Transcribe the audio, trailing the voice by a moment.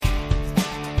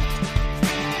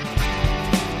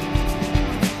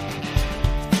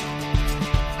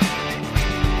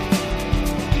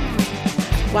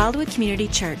Wildwood Community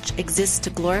Church exists to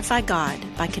glorify God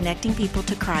by connecting people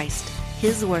to Christ,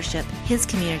 His worship, His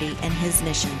community, and His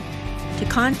mission. To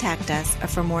contact us or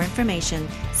for more information,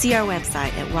 see our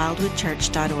website at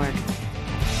wildwoodchurch.org.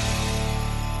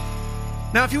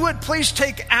 Now, if you would, please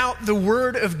take out the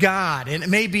Word of God. And it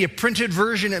may be a printed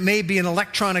version, it may be an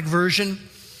electronic version.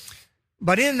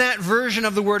 But in that version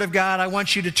of the Word of God, I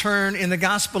want you to turn in the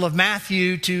Gospel of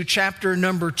Matthew to chapter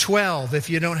number 12. If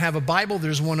you don't have a Bible,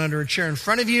 there's one under a chair in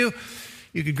front of you.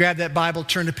 You could grab that Bible,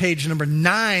 turn to page number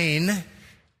 9,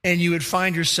 and you would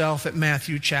find yourself at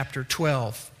Matthew chapter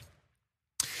 12.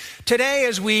 Today,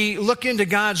 as we look into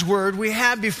God's Word, we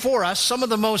have before us some of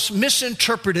the most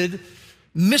misinterpreted,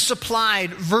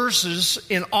 misapplied verses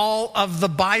in all of the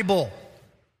Bible.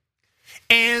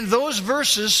 And those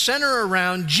verses center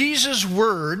around Jesus'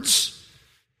 words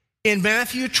in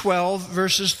Matthew 12,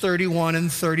 verses 31 and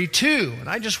 32. And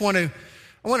I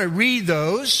want to read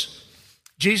those.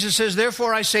 Jesus says,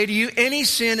 "Therefore I say to you, any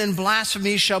sin and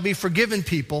blasphemy shall be forgiven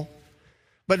people,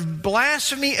 but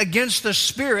blasphemy against the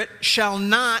Spirit shall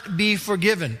not be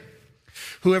forgiven.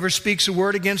 Whoever speaks a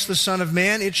word against the Son of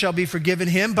Man, it shall be forgiven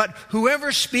him. But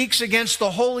whoever speaks against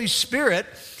the Holy Spirit,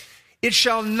 it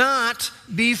shall not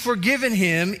be forgiven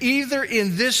him, either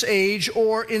in this age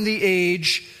or in the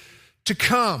age to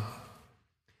come."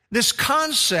 This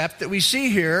concept that we see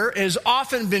here has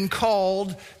often been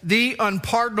called the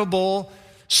unpardonable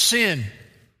sin.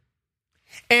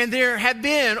 And there have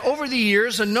been, over the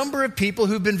years, a number of people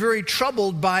who've been very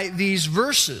troubled by these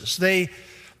verses. They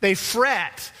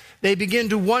fret. They begin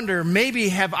to wonder, maybe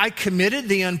have I committed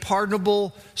the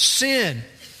unpardonable sin?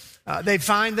 They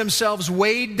find themselves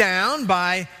weighed down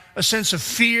by a sense of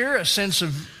fear, a sense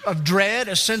of dread,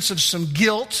 a sense of some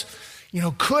guilt.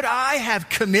 Could I have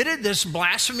committed this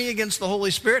blasphemy against the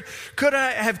Holy Spirit? Could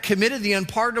I have committed the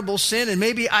unpardonable sin and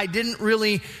maybe I didn't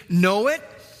really know it?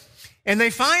 And they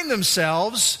find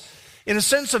themselves in a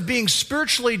sense of being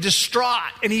spiritually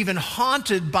distraught and even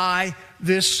haunted by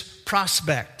this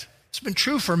prospect. It's been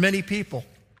true for many people.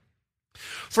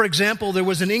 For example, there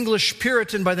was an English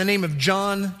Puritan by the name of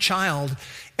John Child,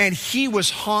 and he was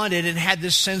haunted and had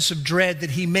this sense of dread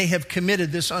that he may have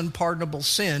committed this unpardonable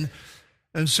sin.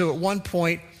 And so at one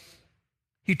point,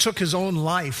 he took his own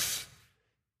life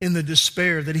in the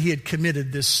despair that he had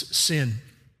committed this sin.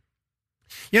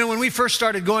 When we first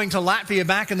started going to Latvia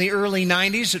back in the early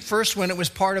 90s, at first when it was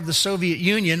part of the Soviet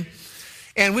Union,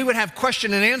 and we would have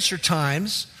question and answer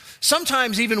times,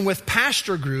 sometimes even with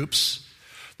pastor groups.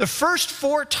 The first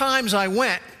 4 times I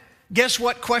went, guess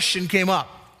what question came up?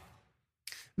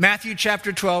 Matthew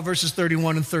chapter 12, verses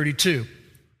 31 and 32.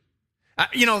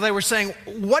 They were saying,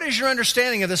 what is your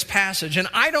understanding of this passage? And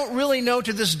I don't really know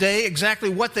to this day exactly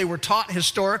what they were taught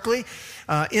historically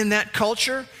in that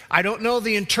culture. I don't know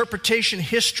the interpretation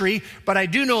history, but I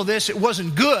do know this, it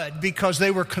wasn't good because they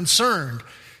were concerned.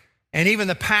 And even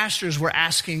the pastors were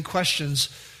asking questions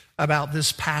about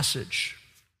this passage.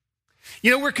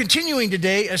 We're continuing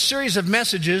today a series of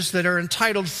messages that are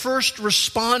entitled First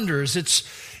Responders.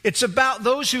 It's about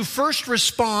those who first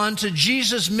respond to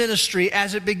Jesus' ministry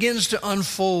as it begins to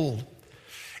unfold.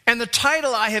 And the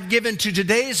title I have given to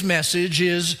today's message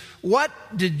is, What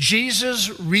Did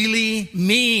Jesus Really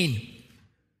Mean?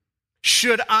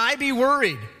 Should I be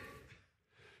worried?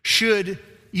 Should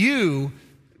you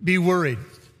be worried?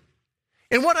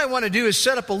 And what I want to do is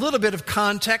set up a little bit of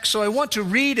context. So I want to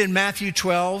read in Matthew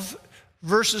 12,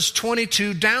 verses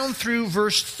 22 down through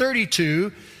verse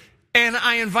 32, and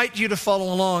I invite you to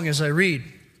follow along as I read.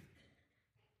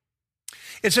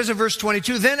 It says in verse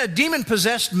 22, "Then a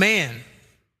demon-possessed man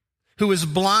who was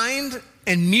blind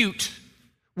and mute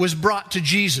was brought to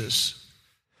Jesus.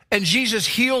 And Jesus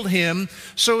healed him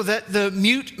so that the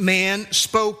mute man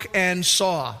spoke and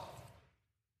saw.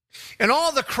 And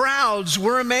all the crowds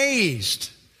were amazed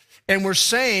and were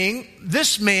saying,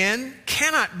 'This man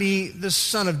cannot be the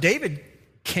son of David,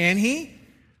 can he?'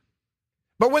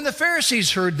 But when the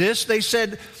Pharisees heard this, they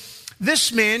said,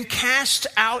 'This man cast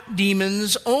out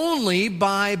demons only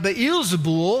by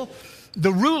Beelzebul,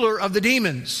 the ruler of the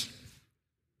demons.'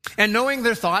 And knowing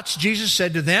their thoughts, Jesus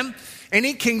said to them,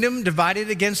 'Any kingdom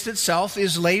divided against itself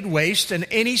is laid waste, and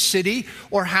any city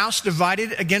or house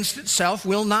divided against itself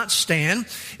will not stand.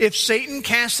 If Satan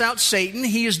casts out Satan,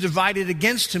 he is divided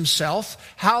against himself.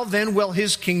 How then will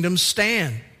his kingdom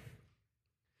stand?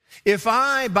 If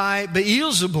I, by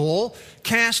Beelzebul,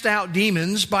 cast out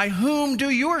demons, by whom do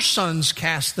your sons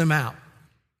cast them out?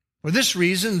 For this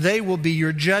reason, they will be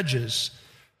your judges.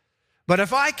 But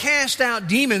if I cast out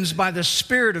demons by the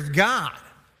Spirit of God,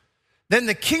 then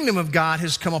the kingdom of God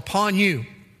has come upon you.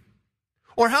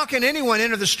 Or how can anyone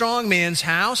enter the strong man's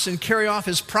house and carry off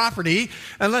his property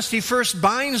unless he first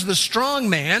binds the strong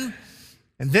man,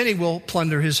 and then he will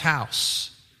plunder his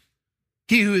house?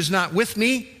 He who is not with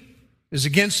me is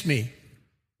against me,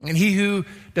 and he who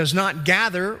does not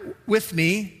gather with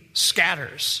me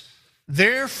scatters.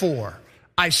 Therefore,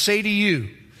 I say to you,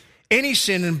 any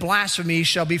sin and blasphemy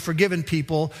shall be forgiven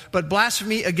people, but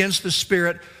blasphemy against the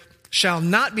Spirit shall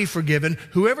not be forgiven.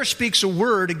 Whoever speaks a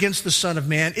word against the Son of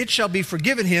Man, it shall be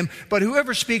forgiven him. But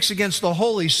whoever speaks against the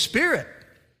Holy Spirit,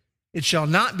 it shall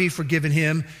not be forgiven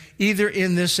him, either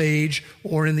in this age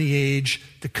or in the age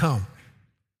to come.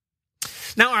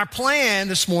 Now, our plan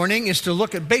this morning is to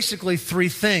look at basically three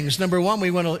things. Number one,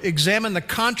 we want to examine the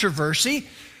controversy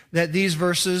that these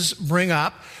verses bring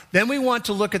up. Then we want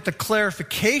to look at the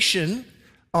clarification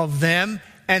of them.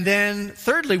 And then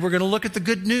thirdly, we're going to look at the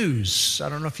good news. I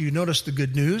don't know if you noticed the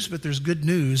good news, but there's good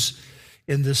news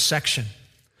in this section.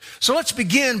 So let's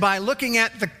begin by looking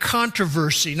at the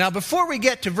controversy. Now, before we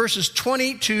get to verses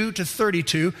 22 to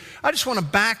 32, I just want to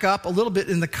back up a little bit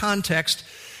in the context.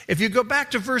 If you go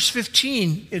back to verse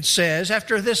 15, it says,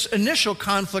 after this initial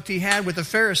conflict he had with the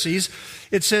Pharisees,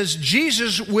 it says,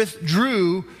 Jesus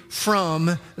withdrew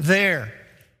from there.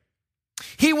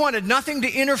 He wanted nothing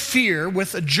to interfere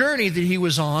with a journey that he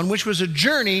was on, which was a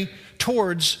journey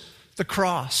towards the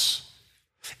cross.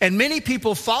 And many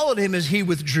people followed him as he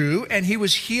withdrew, and he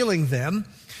was healing them.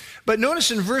 But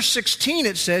notice in verse 16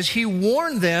 it says, he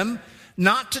warned them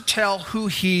not to tell who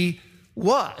he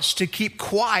was, to keep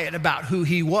quiet about who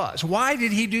he was. Why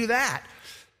did he do that?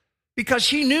 Because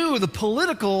he knew the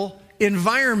political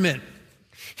environment.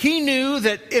 He knew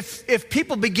that if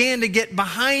people began to get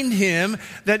behind him,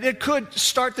 that it could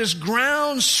start this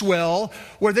groundswell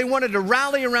where they wanted to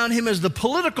rally around him as the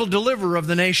political deliverer of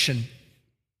the nation.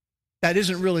 That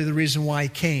isn't really the reason why he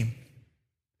came.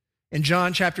 In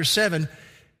John chapter 7,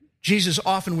 Jesus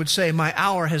often would say, my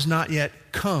hour has not yet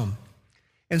come.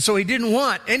 And so he didn't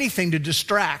want anything to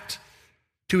distract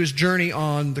to his journey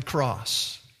on the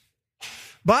cross.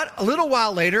 But a little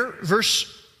while later, verse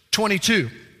 22,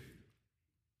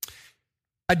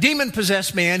 a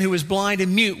demon-possessed man who was blind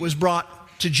and mute was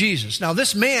brought to Jesus. Now,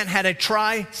 this man had a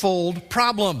trifold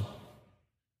problem.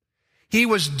 He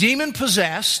was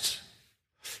demon-possessed.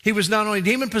 He was not only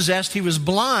demon-possessed, he was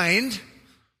blind,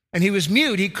 and he was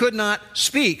mute. He could not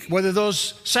speak. Whether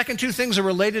those second two things are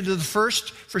related to the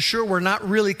first, for sure, we're not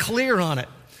really clear on it.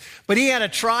 But he had a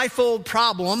trifold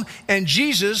problem, and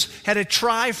Jesus had a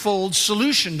trifold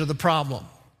solution to the problem.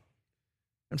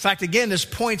 In fact, again, this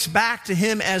points back to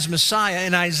him as Messiah.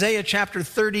 In Isaiah chapter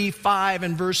 35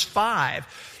 and verse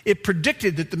 5, it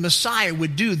predicted that the Messiah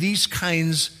would do these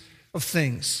kinds of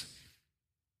things.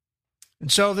 And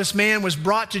so this man was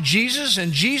brought to Jesus,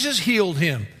 and Jesus healed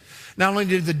him. Not only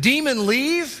did the demon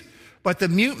leave, but the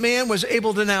mute man was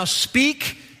able to now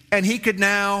speak, and he could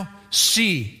now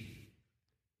see.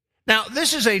 Now,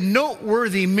 this is a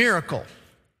noteworthy miracle.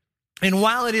 And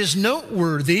while it is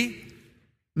noteworthy,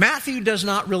 Matthew does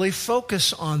not really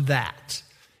focus on that.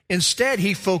 Instead,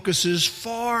 he focuses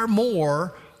far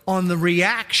more on the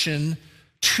reaction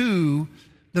to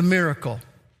the miracle.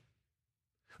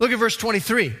 Look at verse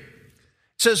 23. It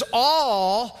says,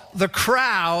 all the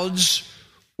crowds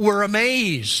were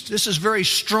amazed. This is very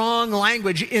strong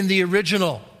language in the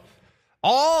original.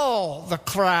 All the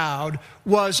crowd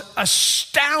was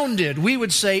astounded. We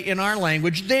would say in our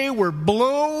language, they were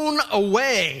blown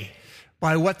away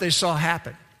by what they saw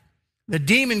happen. The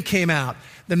demon came out.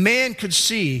 The man could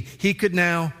see. He could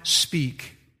now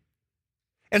speak.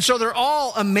 And so they're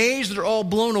all amazed. They're all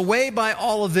blown away by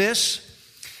all of this.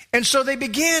 And so they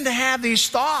began to have these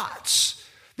thoughts.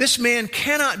 This man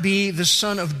cannot be the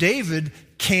son of David,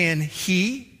 can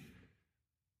he?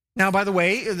 Now, by the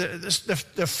way,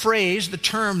 the phrase, the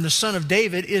term, the son of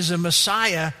David, is a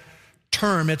Messiah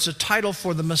term. It's a title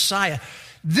for the Messiah.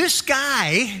 This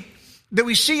guy that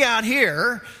we see out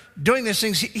here doing these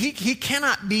things, he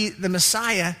cannot be the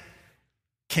Messiah,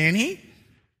 can he?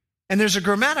 And there's a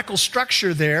grammatical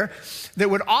structure there that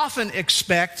would often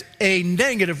expect a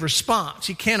negative response.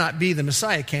 He cannot be the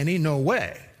Messiah, can he? No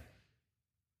way.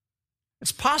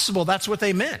 It's possible that's what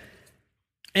they meant.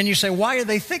 And you say, why are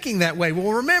they thinking that way?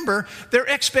 Well, remember, their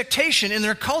expectation in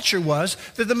their culture was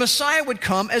that the Messiah would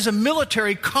come as a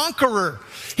military conqueror.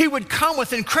 He would come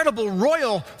with incredible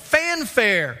royal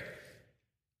fanfare.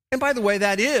 And by the way,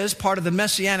 that is part of the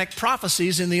messianic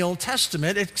prophecies in the Old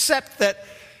Testament, except that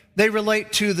they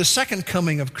relate to the second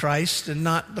coming of Christ and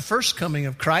not the first coming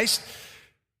of Christ.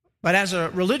 But as a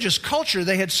religious culture,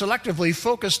 they had selectively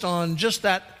focused on just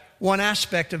that one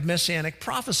aspect of messianic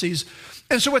prophecies.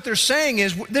 And so what they're saying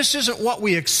is, this isn't what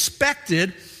we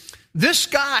expected. This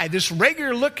guy, this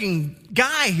regular-looking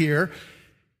guy here,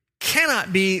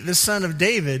 cannot be the son of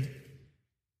David.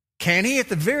 Can he? At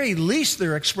the very least,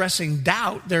 they're expressing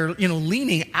doubt. They're,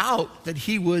 leaning out that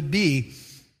he would be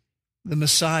the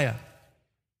Messiah.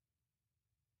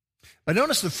 But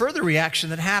notice the further reaction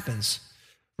that happens.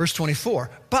 Verse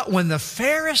 24, but when the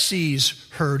Pharisees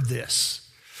heard this,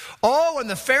 when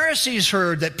the Pharisees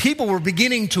heard that people were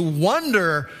beginning to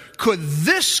wonder, could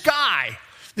this guy,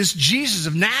 this Jesus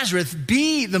of Nazareth,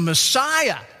 be the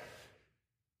Messiah?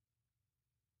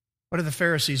 What do the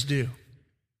Pharisees do?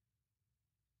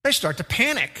 They start to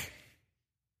panic.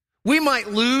 We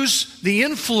might lose the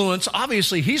influence.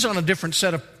 Obviously, he's on a different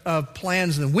set of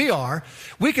plans than we are.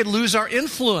 We could lose our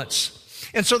influence.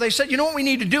 And so they said, you know what we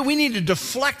need to do? We need to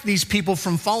deflect these people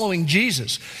from following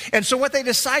Jesus. And so what they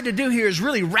decide to do here is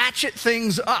really ratchet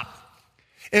things up.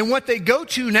 And what they go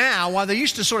to now, while they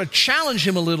used to sort of challenge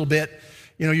him a little bit,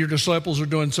 your disciples are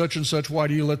doing such and such, why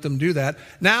do you let them do that?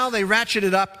 Now they ratchet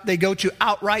it up. They go to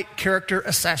outright character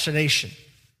assassination.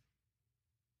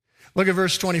 Look at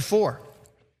verse 24.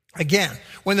 Again,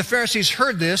 when the Pharisees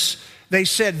heard this, they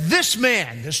said, this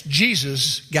man, this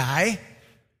Jesus guy,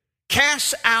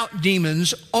 casts out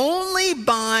demons only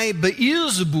by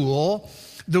Beelzebul,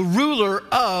 the ruler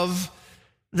of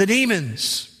the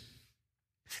demons.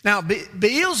 Now,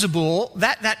 Beelzebul,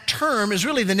 that term is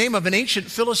really the name of an ancient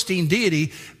Philistine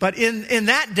deity, but in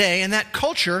that day, in that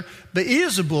culture,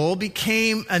 Beelzebul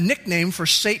became a nickname for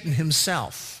Satan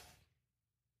himself.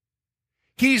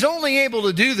 He's only able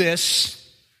to do this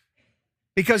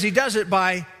because he does it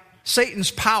by Satan's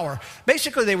power.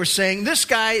 Basically, they were saying, this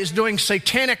guy is doing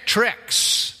satanic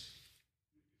tricks.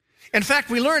 In fact,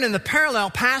 we learn in the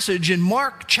parallel passage in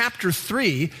Mark chapter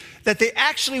 3 that they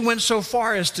actually went so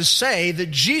far as to say that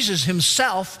Jesus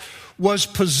himself was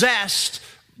possessed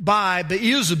by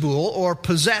Beelzebul, or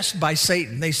possessed by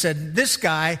Satan. They said, this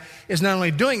guy is not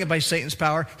only doing it by Satan's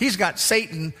power, he's got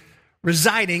Satan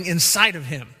residing inside of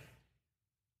him.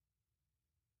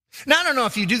 Now, I don't know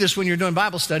if you do this when you're doing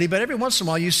Bible study, but every once in a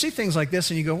while you see things like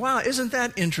this and you go, wow, isn't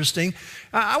that interesting?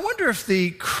 I wonder if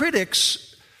the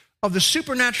critics of the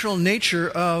supernatural nature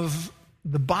of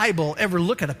the Bible ever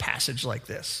look at a passage like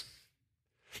this.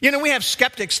 We have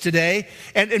skeptics today,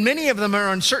 and many of them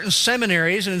are in certain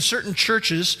seminaries and in certain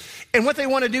churches, and what they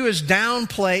want to do is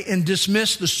downplay and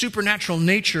dismiss the supernatural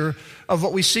nature of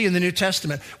what we see in the New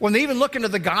Testament. When they even look into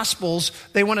the Gospels,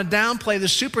 they want to downplay the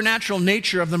supernatural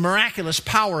nature of the miraculous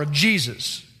power of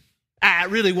Jesus. It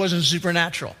really wasn't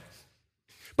supernatural.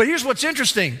 But here's what's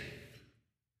interesting.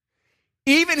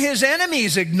 Even his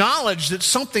enemies acknowledged that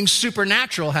something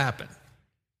supernatural happened.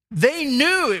 They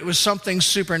knew it was something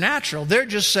supernatural. They're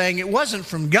just saying it wasn't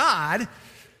from God.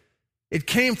 It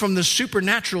came from the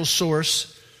supernatural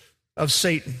source of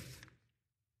Satan.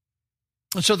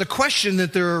 And so the question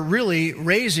that they're really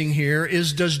raising here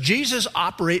is, does Jesus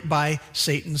operate by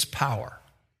Satan's power?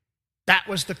 That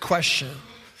was the question.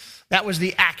 That was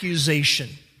the accusation.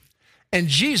 And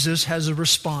Jesus has a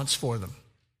response for them.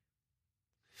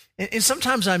 And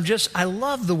sometimes I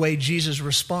love the way Jesus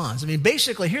responds.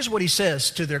 Basically, here's what he says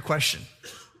to their question.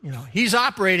 He's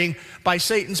operating by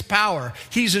Satan's power.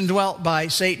 He's indwelt by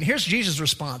Satan. Here's Jesus'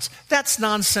 response. That's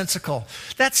nonsensical.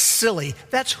 That's silly.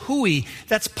 That's hooey.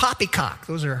 That's poppycock.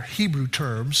 Those are Hebrew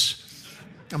terms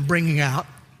I'm bringing out.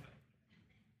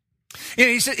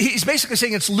 He's basically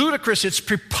saying it's ludicrous. It's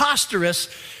preposterous.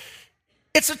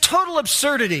 It's a total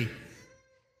absurdity.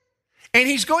 And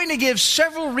he's going to give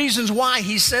several reasons why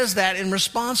he says that in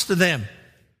response to them.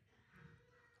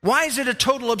 Why is it a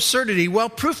total absurdity? Well,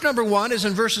 proof number one is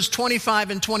in verses 25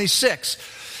 and 26.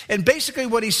 And basically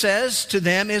what he says to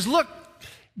them is, look,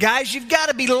 guys, you've got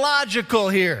to be logical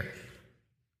here.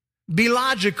 Be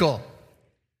logical.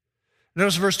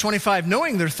 Notice verse 25,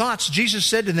 knowing their thoughts, Jesus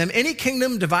said to them, any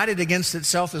kingdom divided against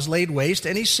itself is laid waste.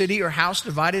 Any city or house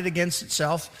divided against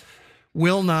itself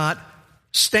will not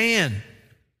stand.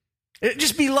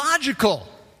 Just be logical.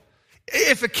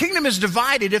 If a kingdom is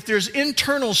divided, if there's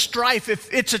internal strife,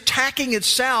 if it's attacking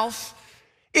itself,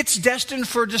 it's destined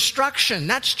for destruction.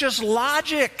 That's just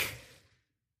logic.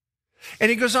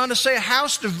 And he goes on to say, a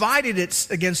house divided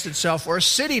against itself, or a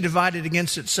city divided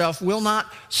against itself, will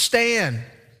not stand.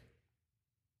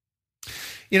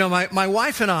 My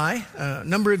wife and I, a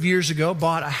number of years ago,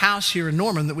 bought a house here in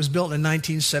Norman that was built in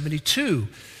 1972.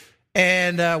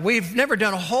 And we've never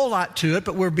done a whole lot to it,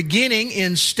 but we're beginning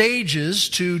in stages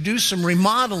to do some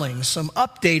remodeling, some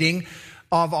updating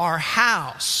of our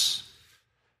house.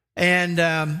 And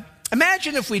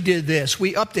imagine if we did this.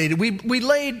 We updated. We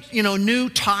laid, new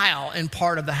tile in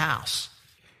part of the house.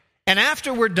 And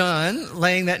after we're done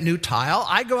laying that new tile,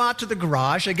 I go out to the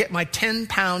garage, I get my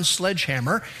 10-pound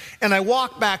sledgehammer, and I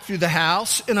walk back through the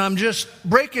house, and I'm just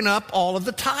breaking up all of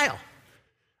the tile.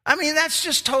 I mean, that's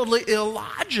just totally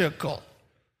illogical.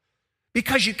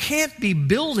 Because you can't be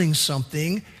building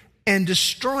something and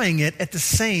destroying it at the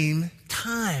same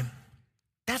time.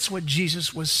 That's what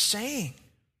Jesus was saying.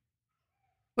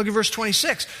 Look at verse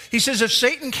 26. He says, if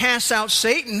Satan casts out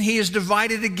Satan, he is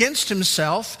divided against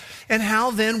himself, and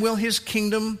how then will his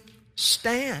kingdom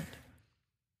stand?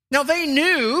 Now, they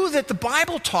knew that the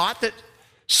Bible taught that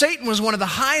Satan was one of the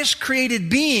highest created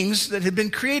beings that had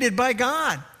been created by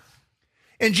God.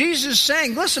 And Jesus is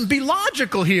saying, listen, be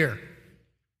logical here.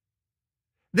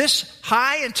 This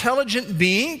high intelligent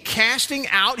being casting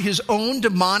out his own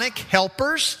demonic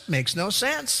helpers makes no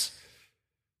sense.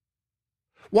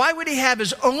 Why would he have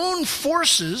his own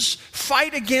forces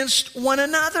fight against one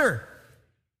another?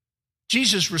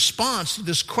 Jesus' response to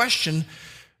this question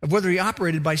of whether he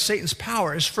operated by Satan's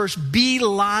power is first, be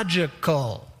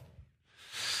logical.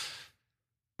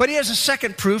 But he has a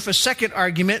second proof, a second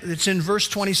argument that's in verse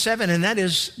 27, and that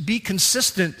is, be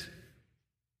consistent.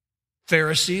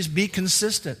 Pharisees, be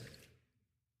consistent.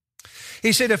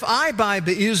 He said, if I by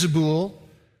Beelzebul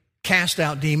cast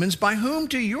out demons, by whom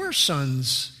do your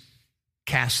sons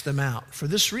cast them out? For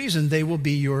this reason, they will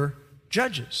be your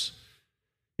judges.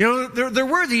 You know, there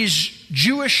were these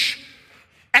Jewish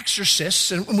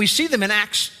exorcists, and we see them in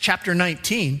Acts chapter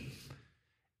 19,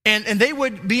 and they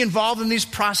would be involved in these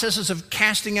processes of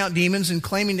casting out demons and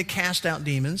claiming to cast out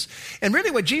demons. And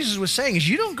really what Jesus was saying is,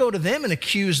 you don't go to them and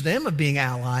accuse them of being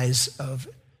allies of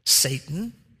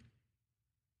Satan.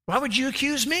 Why would you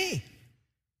accuse me?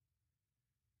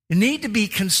 You need to be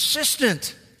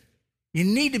consistent. You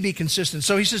need to be consistent.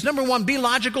 So he says, number one, be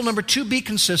logical. Number two, be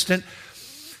consistent.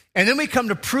 And then we come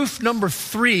to proof number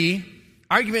three,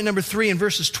 argument number three in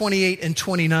verses 28 and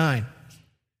 29.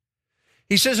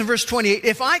 He says in verse 28,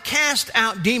 if I cast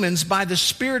out demons by the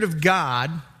Spirit of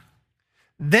God,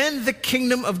 then the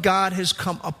kingdom of God has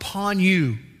come upon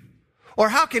you. Or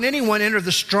how can anyone enter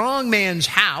the strong man's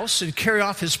house and carry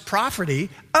off his property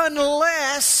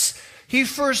unless he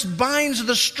first binds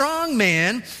the strong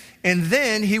man, and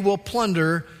then he will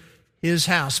plunder his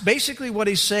house? Basically what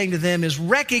he's saying to them is,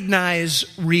 recognize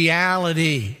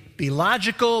reality. Be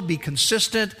logical, be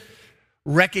consistent,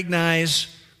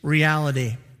 recognize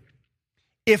reality.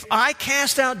 If I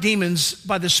cast out demons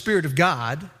by the Spirit of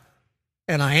God,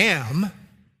 and I am,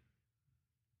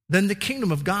 then the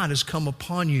kingdom of God has come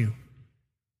upon you.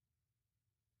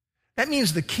 That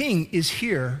means the king is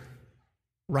here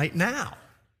right now.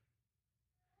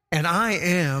 And I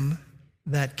am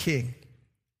that king.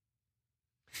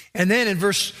 And then in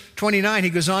verse 29, he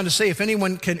goes on to say, if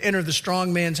anyone can enter the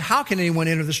strong man's, how can anyone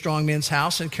enter the strong man's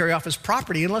house and carry off his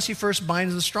property unless he first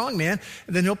binds the strong man,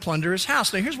 and then he'll plunder his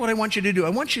house? Now here's what I want you to do. I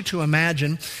want you to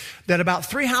imagine that about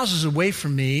 3 houses away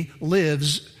from me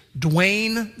lives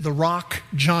Dwayne "The Rock"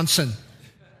 Johnson.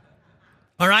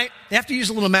 All right? You have to use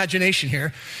a little imagination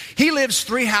here. He lives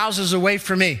 3 houses away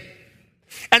from me.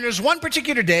 And there's one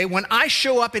particular day when I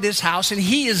show up at his house and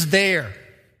he is there.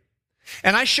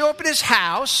 And I show up at his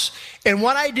house, and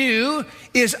what I do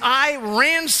is I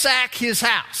ransack his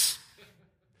house.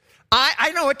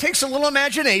 I know it takes a little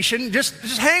imagination. Just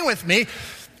hang with me.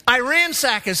 I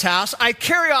ransack his house. I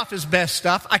carry off his best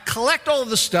stuff. I collect all of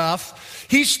the stuff.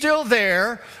 He's still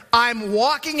there. I'm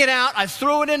walking it out. I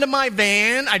throw it into my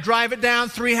van. I drive it down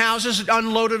 3 houses,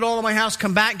 unload it all in my house,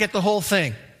 come back, get the whole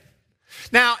thing.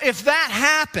 Now, if that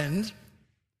happened,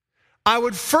 I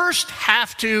would first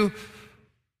have to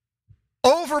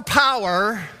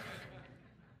overpower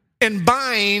and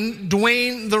bind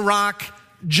Dwayne "The Rock"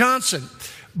 Johnson.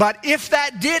 But if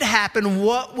that did happen,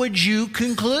 what would you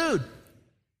conclude?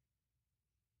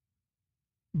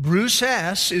 Bruce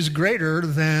Hess is greater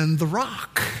than The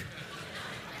Rock.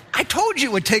 I told you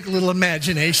it would take a little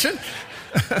imagination.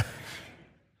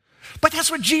 But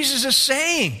that's what Jesus is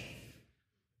saying.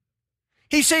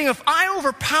 He's saying, if I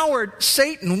overpowered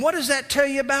Satan, what does that tell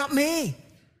you about me?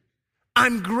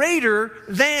 I'm greater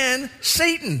than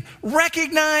Satan.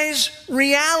 Recognize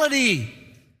reality,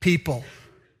 people.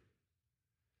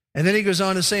 And then he goes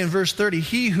on to say in verse 30,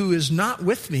 he who is not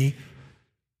with me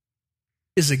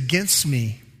is against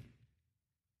me.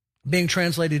 Being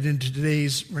translated into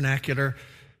today's vernacular,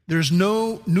 there's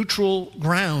no neutral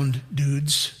ground,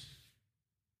 dudes.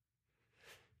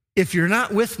 If you're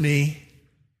not with me,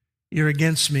 you're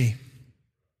against me.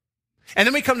 And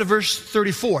then we come to verse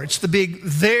 34. It's the big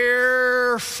therefore.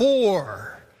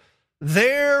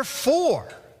 Therefore,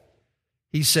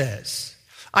 he says,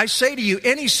 I say to you,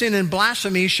 any sin and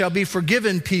blasphemy shall be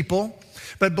forgiven people,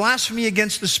 But blasphemy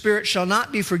against the Spirit shall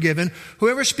not be forgiven.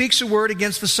 Whoever speaks a word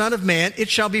against the Son of Man, it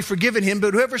shall be forgiven him.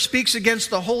 But whoever speaks against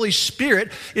the Holy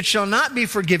Spirit, it shall not be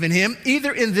forgiven him,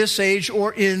 either in this age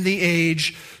or in the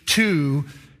age to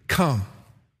come.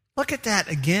 Look at that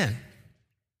again.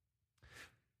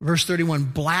 Verse 31,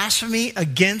 blasphemy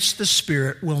against the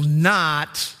Spirit will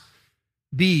not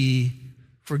be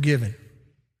forgiven.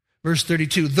 Verse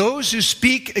 32, those who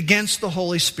speak against the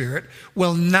Holy Spirit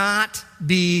will not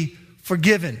be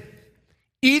forgiven,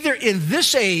 either in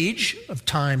this age of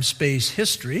time, space,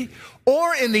 history,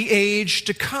 or in the age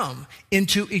to come,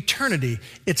 into eternity.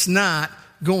 It's not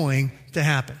going to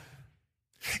happen.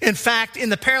 In fact, in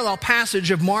the parallel passage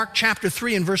of Mark chapter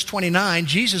 3 and verse 29,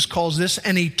 Jesus calls this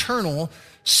an eternal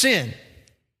sin.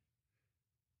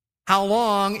 How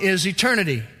long is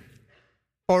eternity?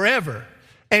 Forever.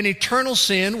 An eternal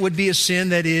sin would be a sin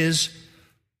that is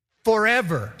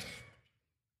forever.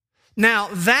 Now,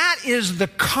 that is the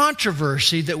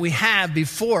controversy that we have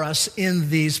before us in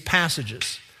these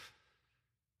passages.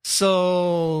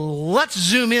 So let's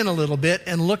zoom in a little bit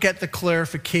and look at the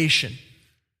clarification.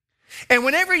 And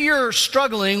whenever you're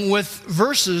struggling with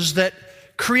verses that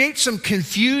create some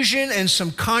confusion and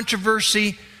some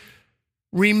controversy,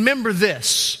 remember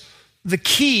this: the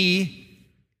key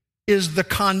is the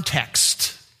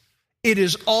context. It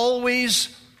is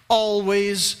always,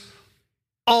 always,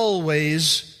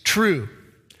 always true.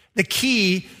 The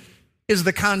key is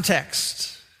the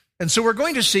context. And so we're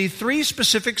going to see three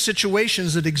specific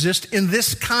situations that exist in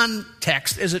this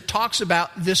context as it talks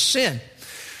about this sin.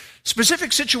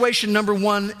 Specific situation number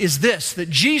one is this: that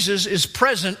Jesus is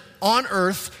present on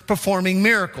earth performing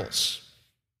miracles.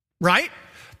 Right?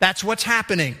 That's what's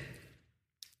happening.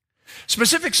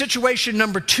 Specific situation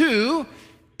number two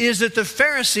is that the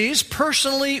Pharisees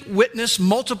personally witnessed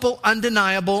multiple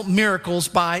undeniable miracles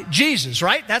by Jesus,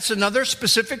 right? That's another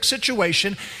specific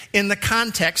situation in the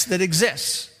context that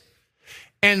exists.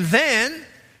 And then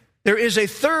there is a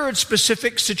third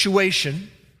specific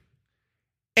situation,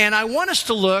 and I want us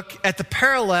to look at the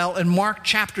parallel in Mark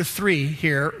chapter 3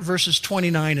 here, verses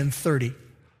 29 and 30.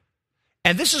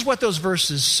 And this is what those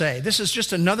verses say. This is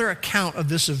just another account of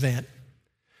this event.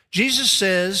 Jesus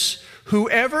says,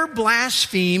 whoever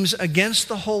blasphemes against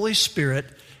the Holy Spirit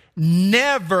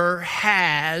never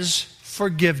has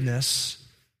forgiveness,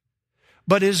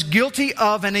 but is guilty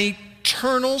of an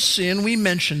eternal sin. We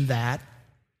mentioned that.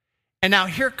 And now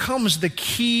here comes the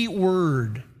key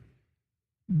word: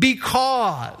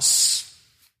 because.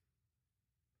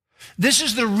 This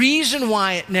is the reason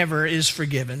why it never is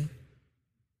forgiven.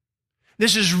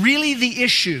 This is really the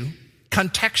issue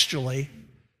contextually,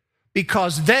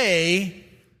 because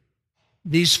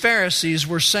these Pharisees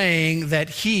were saying that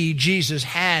Jesus,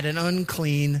 had an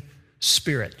unclean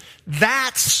spirit.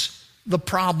 That's the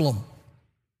problem.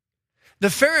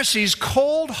 The Pharisees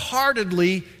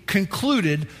cold-heartedly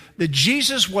concluded that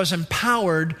Jesus was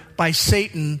empowered by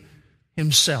Satan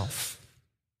himself.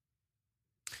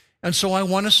 And so I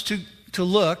want us to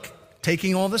look,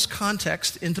 taking all this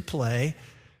context into play,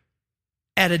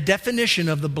 at a definition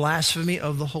of the blasphemy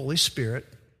of the Holy Spirit,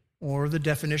 or the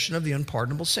definition of the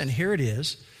unpardonable sin. Here it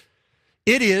is.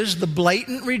 It is the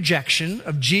blatant rejection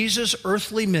of Jesus'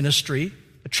 earthly ministry,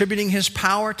 attributing his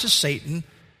power to Satan,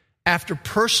 after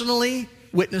personally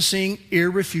witnessing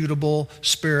irrefutable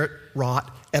Spirit-wrought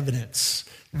evidence.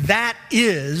 That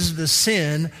is the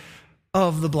sin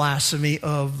of the blasphemy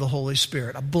of the Holy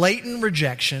Spirit. A blatant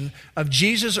rejection of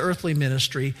Jesus' earthly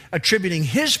ministry, attributing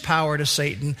his power to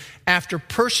Satan after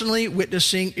personally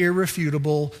witnessing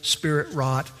irrefutable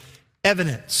Spirit-wrought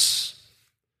evidence.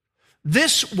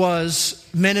 This was,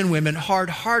 men and women,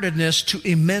 hard-heartedness to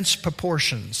immense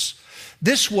proportions.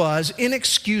 This was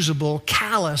inexcusable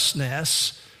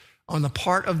callousness on the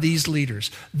part of these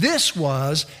leaders. This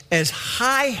was as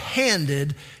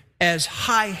high-handed as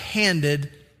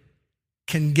high-handed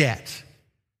can get.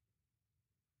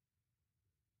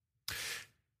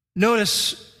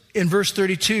 Notice in verse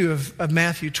 32 of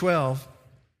Matthew 12,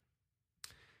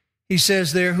 he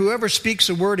says there, whoever speaks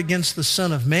a word against the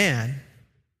Son of Man,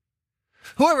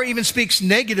 whoever even speaks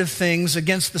negative things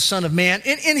against the Son of Man,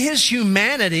 in his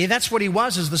humanity, that's what he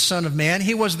was as the Son of Man.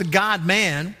 He was the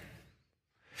God-man.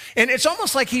 And it's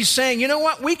almost like he's saying, you know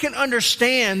what, we can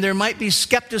understand there might be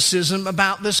skepticism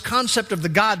about this concept of the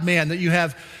God-man, that you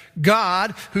have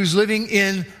God who's living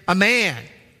in a man.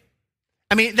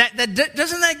 I mean,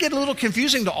 doesn't that get a little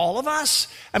confusing to all of us?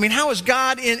 I mean, how is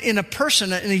God in a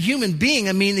person, in a human being?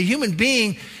 I mean, the human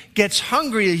being gets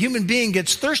hungry, the human being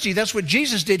gets thirsty. That's what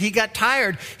Jesus did. He got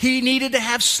tired. He needed to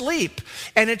have sleep.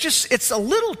 And it's a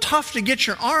little tough to get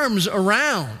your arms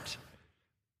around.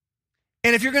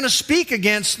 And if you're going to speak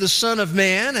against the Son of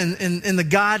Man and the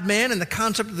God-man and the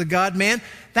concept of the God-man,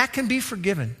 that can be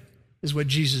forgiven, is what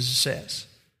Jesus says.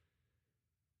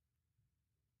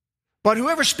 But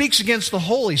whoever speaks against the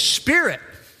Holy Spirit,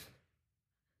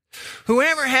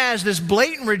 whoever has this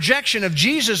blatant rejection of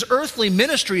Jesus' earthly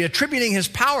ministry, attributing his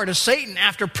power to Satan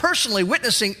after personally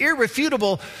witnessing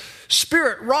irrefutable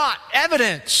Spirit-wrought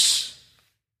evidence,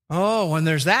 when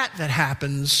there's that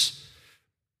happens,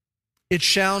 it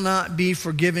shall not be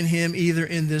forgiven him either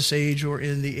in this age or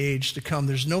in the age to come.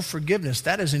 There's no forgiveness.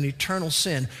 That is an eternal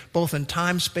sin, both in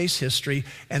time, space, history,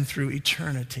 and through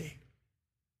eternity.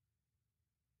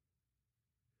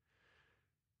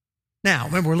 Now,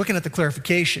 remember, we're looking at the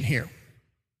clarification here.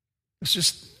 Let's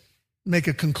just make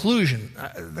a conclusion.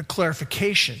 The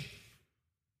clarification.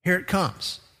 Here it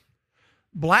comes.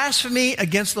 Blasphemy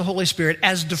against the Holy Spirit,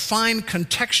 as defined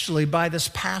contextually by this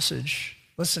passage,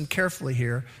 listen carefully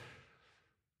here,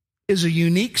 is a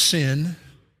unique sin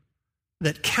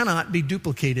that cannot be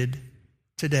duplicated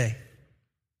today.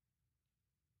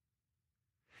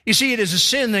 You see, it is a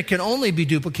sin that can only be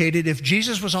duplicated if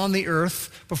Jesus was on the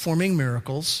earth performing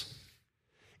miracles.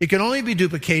 It can only be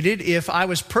duplicated if I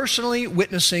was personally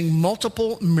witnessing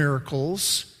multiple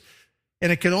miracles.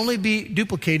 And it can only be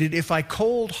duplicated if I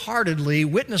cold-heartedly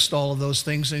witnessed all of those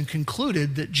things and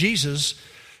concluded that Jesus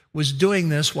was doing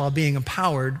this while being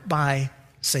empowered by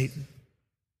Satan.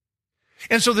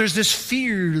 And so there's this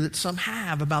fear that some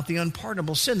have about the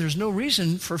unpardonable sin. There's no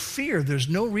reason for fear. There's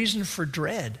no reason for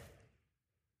dread.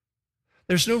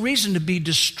 There's no reason to be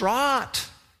distraught.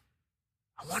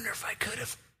 I wonder if I could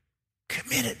have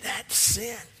committed that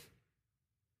sin.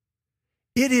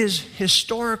 It is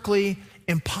historically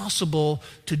impossible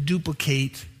to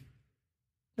duplicate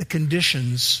the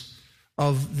conditions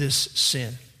of this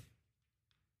sin.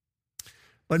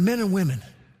 But men and women,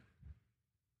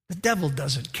 the devil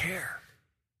doesn't care.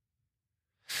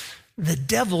 The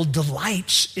devil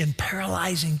delights in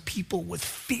paralyzing people with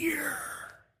fear.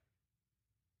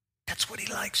 That's what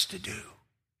he likes to do.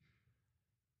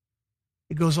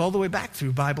 It goes all the way back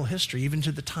through Bible history, even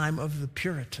to the time of the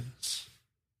Puritans.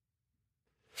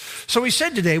 So we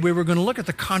said today we were going to look at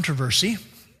the controversy,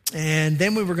 and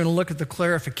then we were going to look at the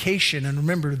clarification. And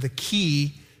remember, the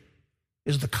key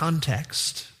is the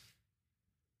context.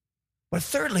 But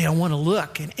thirdly, I want to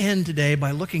look and end today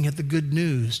by looking at the good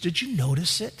news. Did you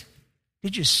notice it?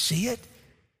 Did you see it?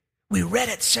 We read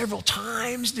it several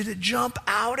times. Did it jump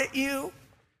out at you?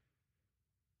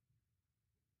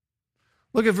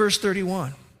 Look at verse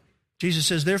 31. Jesus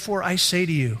says, "Therefore I say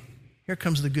to you," here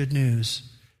comes the good news,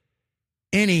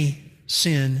 "any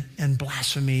sin and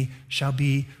blasphemy shall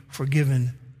be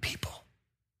forgiven people."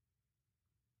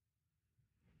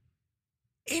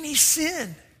 Any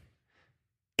sin,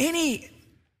 any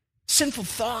sinful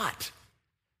thought,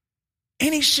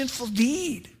 any sinful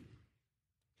deed,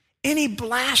 any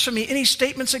blasphemy, any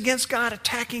statements against God,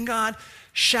 attacking God,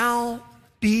 shall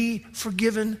be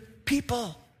forgiven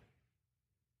people.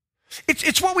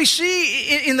 It's what we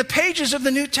see in the pages of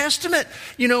the New Testament.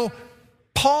 You know,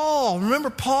 Paul, remember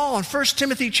Paul in 1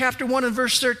 Timothy chapter 1 and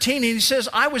verse 13, and he says,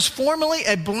 "I was formerly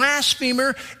a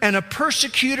blasphemer and a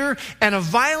persecutor and a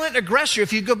violent aggressor."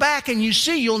 If you go back and you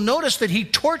see, you'll notice that he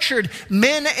tortured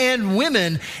men and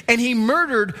women, and he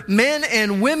murdered men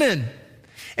and women.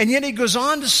 And yet he goes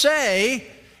on to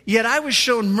say, "Yet I was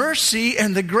shown mercy,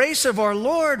 and the grace of our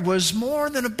Lord was more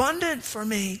than abundant for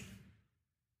me."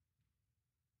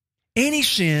 Any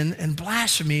sin and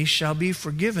blasphemy shall be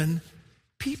forgiven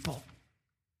people.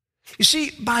 You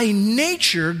see, by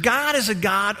nature, God is a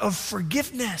God of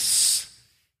forgiveness.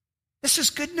 This is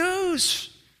good news.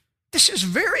 This is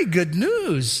very good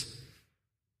news.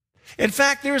 In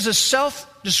fact, there is a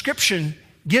self-description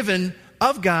given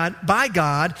of God, by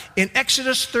God, in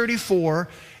Exodus 34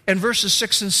 and verses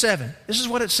 6 and 7. This is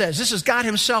what it says. This is God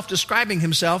himself describing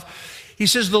himself. He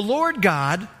says, "The Lord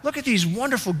God," look at these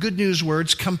wonderful good news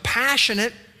words,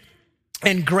 "compassionate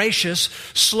and gracious,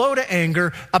 slow to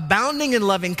anger, abounding in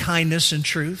loving kindness and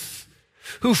truth,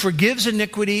 who forgives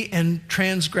iniquity and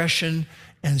transgression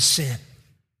and sin."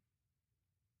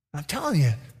 I'm telling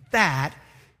you, that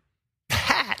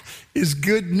is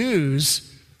good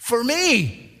news for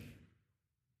me.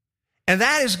 And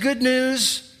that is good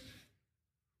news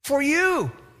for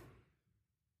you.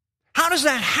 How does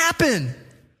that happen?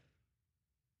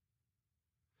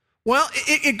 Well,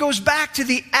 it goes back to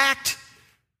the act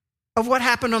of what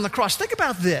happened on the cross. Think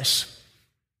about this.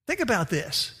 Think about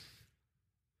this.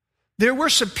 There were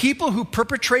some people who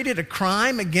perpetrated a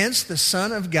crime against the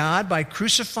Son of God by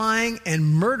crucifying and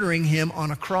murdering him on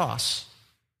a cross.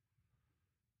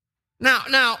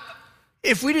 Now,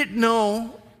 if we didn't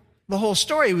know the whole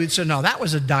story, we'd say, no, that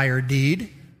was a dire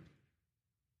deed.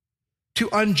 To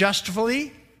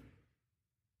unjustly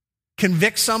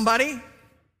convict somebody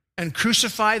and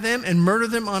crucify them and murder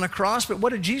them on a cross. But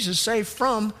what did Jesus say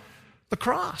from the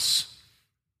cross?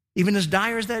 Even as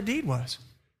dire as that deed was.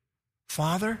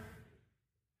 Father,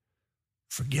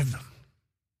 forgive them,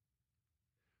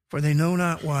 for they know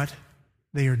not what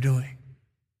they are doing.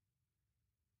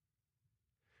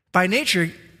 By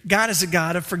nature, God is a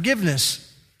God of forgiveness.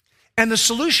 And the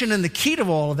solution and the key to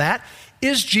all of that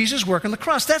is Jesus' work on the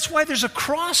cross. That's why there's a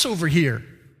cross over here.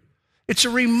 It's a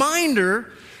reminder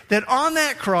that on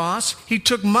that cross, he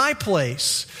took my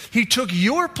place. He took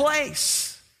your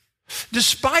place.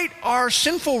 Despite our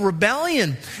sinful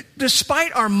rebellion,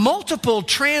 despite our multiple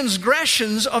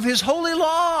transgressions of his holy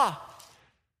law,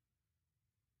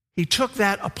 he took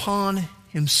that upon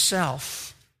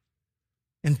himself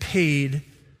and paid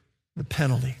the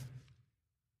penalty.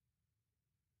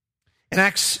 In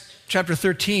Acts chapter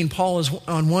 13, Paul is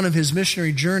on one of his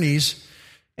missionary journeys,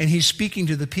 and he's speaking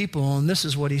to the people, and this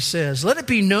is what he says. Let it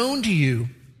be known to you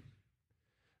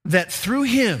that through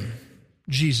him,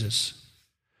 Jesus,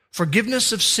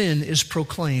 forgiveness of sin is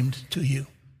proclaimed to you.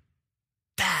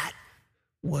 That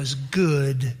was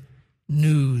good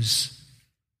news.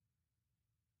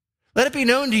 Let it be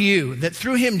known to you that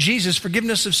through him, Jesus,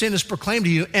 forgiveness of sin is proclaimed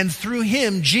to you, and through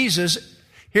him, Jesus,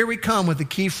 here we come with the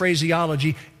key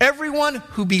phraseology, everyone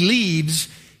who believes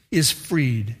is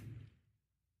freed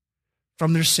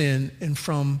from their sin and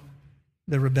from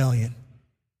their rebellion.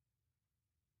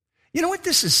 You know what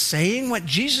this is saying? What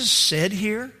Jesus said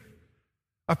here?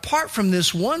 Apart from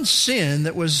this one sin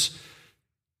that was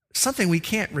something we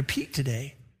can't repeat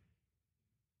today,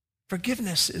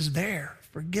 forgiveness is there.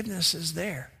 Forgiveness is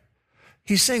there.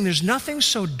 He's saying there's nothing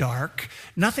so dark,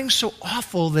 nothing so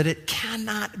awful that it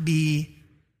cannot be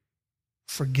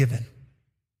forgiven.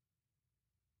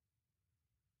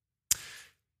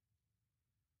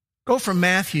 Go from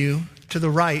Matthew to the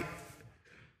right,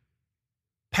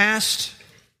 past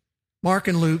Mark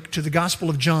and Luke to the Gospel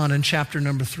of John in chapter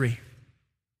number 3.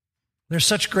 There's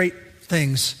such great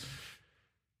things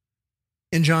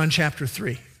in John chapter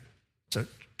 3. It's a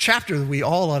chapter that we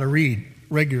all ought to read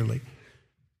regularly.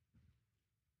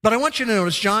 But I want you to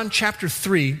notice John chapter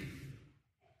 3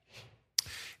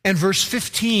 and verse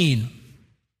 15.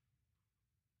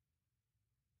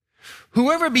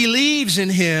 Whoever believes in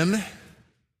him,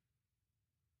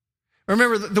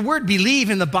 remember the word believe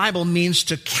in the Bible means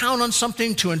to count on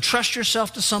something, to entrust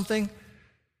yourself to something.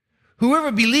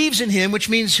 Whoever believes in him, which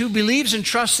means who believes and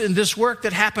trusts in this work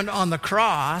that happened on the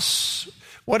cross,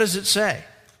 what does it say?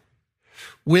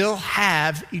 Will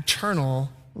have eternal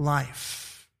life.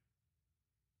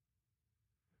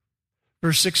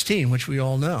 Verse 16, which we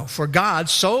all know. For God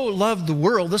so loved the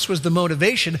world, this was the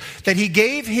motivation, that he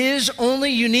gave his only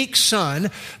unique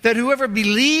Son, that whoever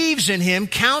believes in him,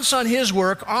 counts on his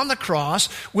work on the cross,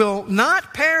 will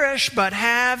not perish but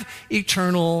have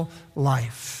eternal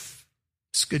life.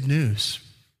 It's good news.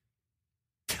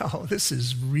 Oh, this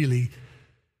is really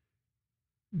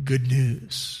good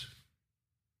news.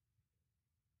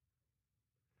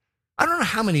 I don't know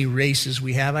how many races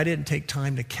we have. I didn't take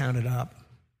time to count it up.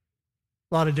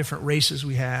 A lot of different races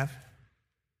we have.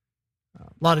 A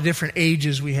lot of different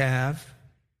ages we have.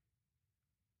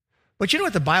 But you know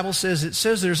what the Bible says? It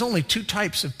says there's only two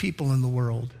types of people in the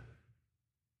world.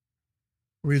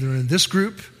 We're either in this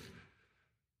group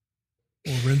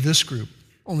or we're in this group.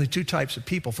 Only two types of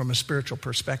people from a spiritual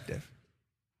perspective.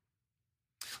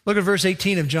 Look at verse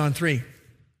 18 of John 3.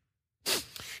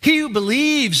 He who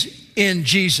believes in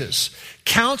Jesus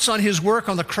counts on his work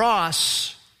on the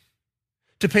cross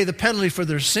to pay the penalty for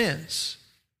their sins.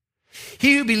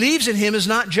 He who believes in him is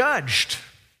not judged.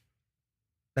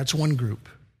 That's one group.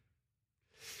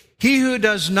 He who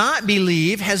does not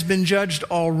believe has been judged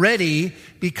already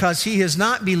because he has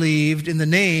not believed in the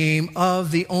name of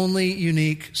the only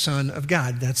unique Son of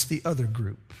God. That's the other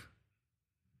group.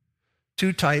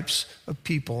 Two types of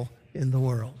people in the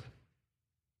world.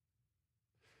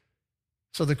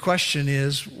 So the question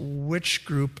is, which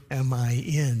group am I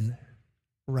in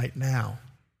right now?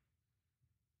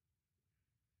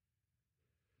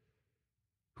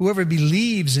 Whoever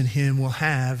believes in him will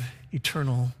have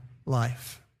eternal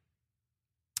life.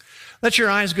 Let your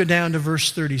eyes go down to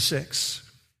verse 36.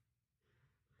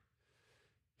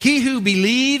 He who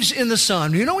believes in the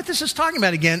Son. You know what this is talking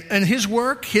about again? And his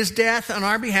work, his death on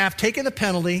our behalf, taking the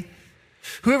penalty.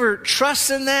 Whoever trusts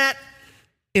in that,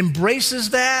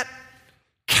 embraces that,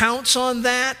 counts on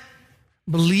that,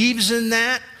 believes in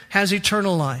that, has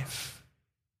eternal life.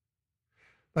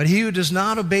 But he who does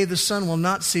not obey the Son will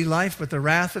not see life, but the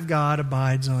wrath of God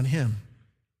abides on him.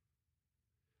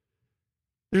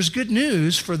 There's good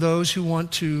news for those who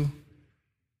want to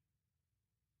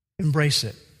embrace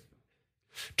it.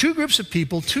 Two groups of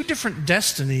people, two different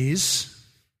destinies.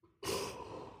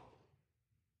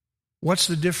 What's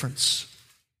the difference?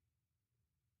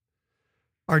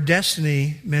 Our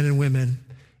destiny, men and women,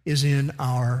 is in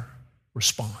our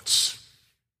response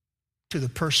to the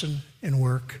person and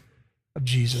work of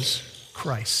Jesus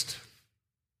Christ.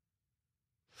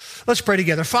 Let's pray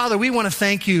together. Father, we want to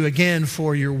thank you again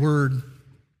for your word.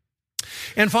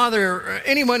 And Father,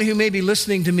 anyone who may be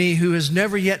listening to me who has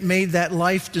never yet made that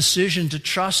life decision to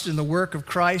trust in the work of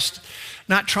Christ,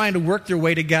 not trying to work their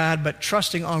way to God, but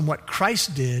trusting on what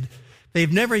Christ did,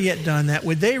 they've never yet done that.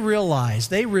 Would they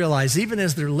realize, even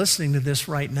as they're listening to this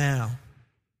right now,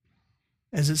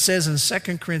 as it says in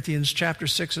 2 Corinthians chapter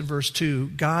 6 and verse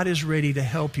 2, God is ready to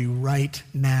help you right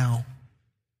now.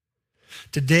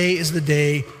 Today is the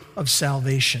day of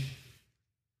salvation.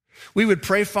 We would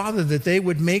pray, Father, that they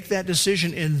would make that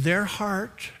decision in their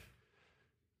heart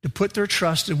to put their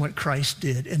trust in what Christ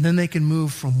did. And then they can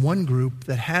move from one group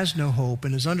that has no hope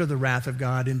and is under the wrath of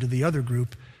God into the other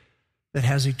group that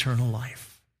has eternal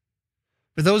life.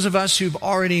 For those of us who've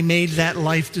already made that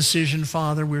life decision,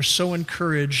 Father, we're so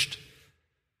encouraged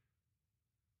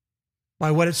by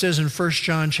what it says in 1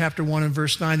 John chapter 1 and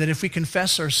verse 9, that if we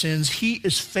confess our sins, he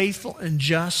is faithful and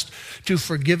just to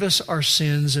forgive us our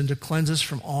sins and to cleanse us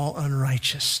from all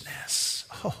unrighteousness.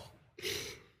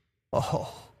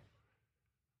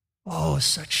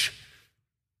 Such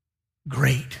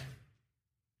great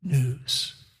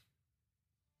news.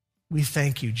 We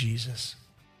thank you, Jesus.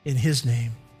 In his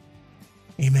name,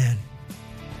 amen.